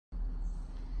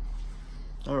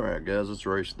Alright guys, it's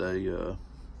race day.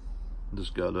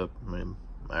 Just got up, an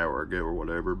hour ago or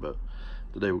whatever, but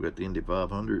today we got the Indy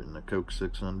 500 and the Coke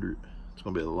 600. It's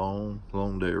going to be a long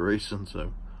day of racing,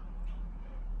 so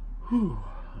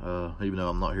even though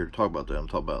I'm not here to talk about that, I'm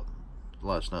talking about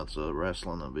last night's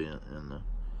wrestling event, and a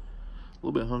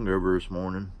little bit hungover this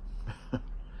morning.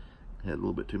 Had a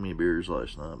little bit too many beers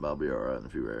last night, but I'll be alright in a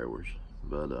few hours.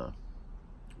 But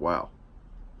wow,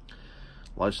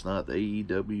 last night the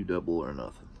AEW Double or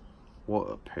Nothing. What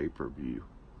a pay-per-view.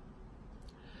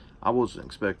 I wasn't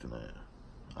expecting that.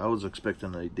 I was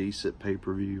expecting a decent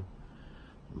pay-per-view,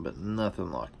 but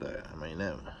nothing like that. I mean,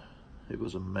 it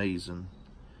was amazing.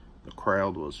 The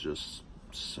crowd was just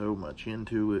so much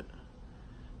into it.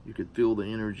 You could feel the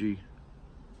energy.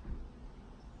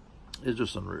 It's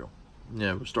just unreal.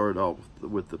 Yeah, we started off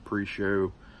with the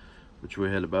pre-show, which we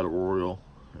had a Battle Royal,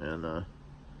 and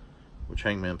which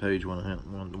Hangman Page won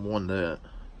that.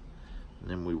 And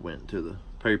then we went to the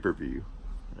pay-per-view,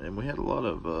 and we had a lot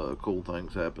of cool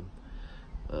things happen.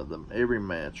 Every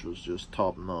match was just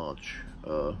top-notch.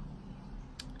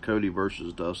 Cody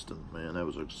versus Dustin, man, that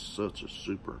was such a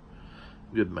super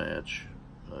good match.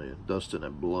 Dustin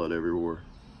had blood everywhere.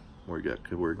 Where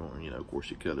of course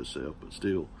he cut himself, but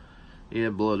still, he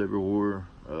had blood everywhere.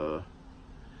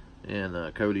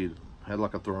 And Cody had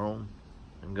like a throne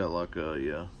and got like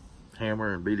a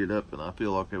hammer and beat it up, and I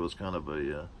feel like it was kind of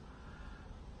a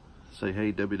say,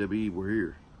 hey WWE,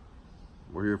 we're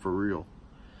here for real.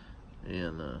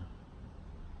 And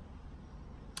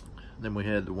then we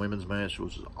had the women's match,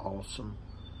 which was awesome.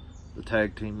 The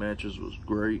tag team matches was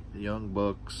great. The Young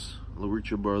Bucks,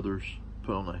 Lucha Brothers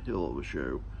put on a hell of a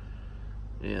show.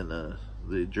 And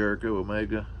the Jericho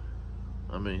Omega,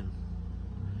 I mean,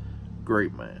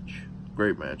 great match.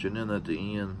 And then at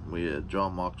the end, we had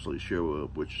John Moxley show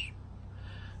up, which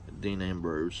Dean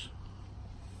Ambrose.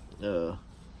 I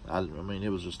mean, it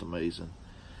was just amazing.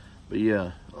 But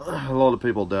yeah, a lot of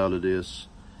people doubted this.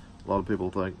 A lot of people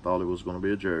thought it was going to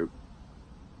be a joke.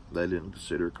 They didn't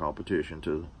consider it competition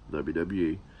to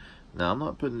WWE. Now, I'm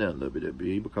not putting down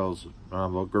WWE because I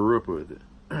grew up with it.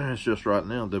 It's just right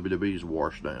now, WWE's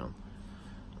washed down.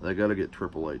 They got to get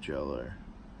Triple H out there.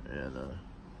 And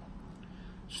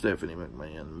Stephanie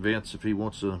McMahon. Vince, if he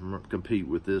wants to compete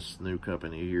with this new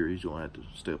company here, he's going to have to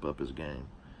step up his game.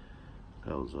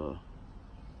 Because,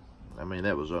 I mean,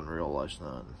 that was unreal last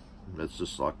night. That's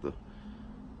just like the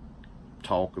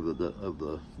talk of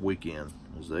the weekend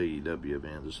is the AEW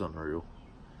event. It's unreal.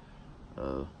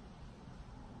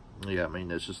 Yeah, I mean,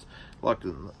 it's just like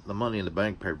the Money in the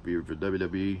Bank pay-per-view for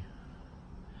WWE.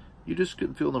 You just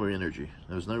couldn't feel no energy.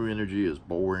 There was no energy. It was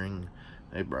boring.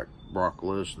 Hey, Brock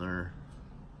Lesnar.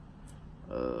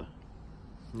 I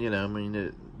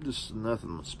mean, just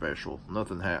nothing special.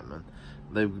 Nothing happening.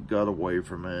 They've got away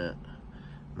from that.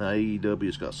 Now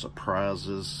AEW's got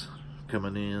surprises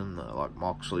coming in, like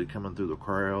Moxley coming through the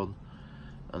crowd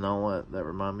and all that. That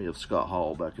remind me of Scott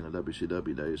Hall back in the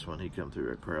WCW days when he come through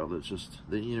that crowd. It's just,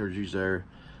 the energy's there.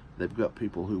 They've got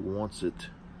people who wants it.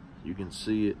 You can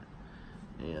see it.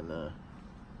 And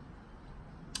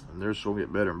they're just going to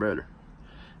get better and better.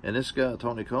 And this guy,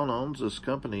 Tony Khan, owns this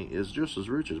company, is just as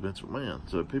rich as Vince McMahon.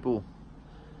 So people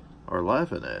are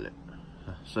laughing at it,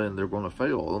 saying they're going to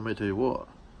fail. Let me tell you what.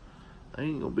 There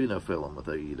ain't going to be no failing with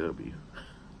AEW.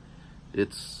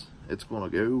 It's going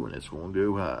to go, and it's going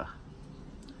to go high.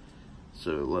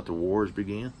 So let the wars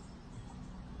begin.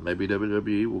 Maybe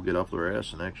WWE will get off their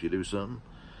ass and actually do something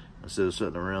instead of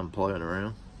sitting around playing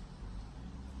around.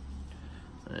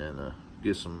 And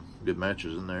get some good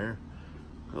matches in there.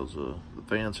 Because the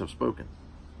fans have spoken.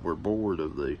 We're bored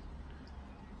of the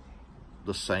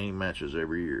same matches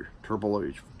every year. Triple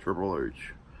H.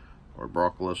 Or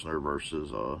Brock Lesnar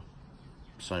versus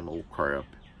same old crap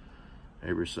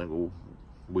every single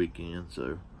weekend.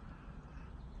 So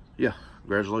yeah,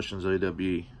 congratulations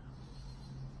AEW.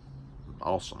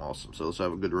 Awesome. So let's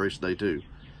have a good race day too.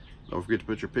 Don't forget to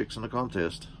put your picks in the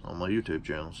contest on my YouTube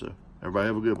channel. So everybody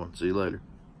have a good one. See you later.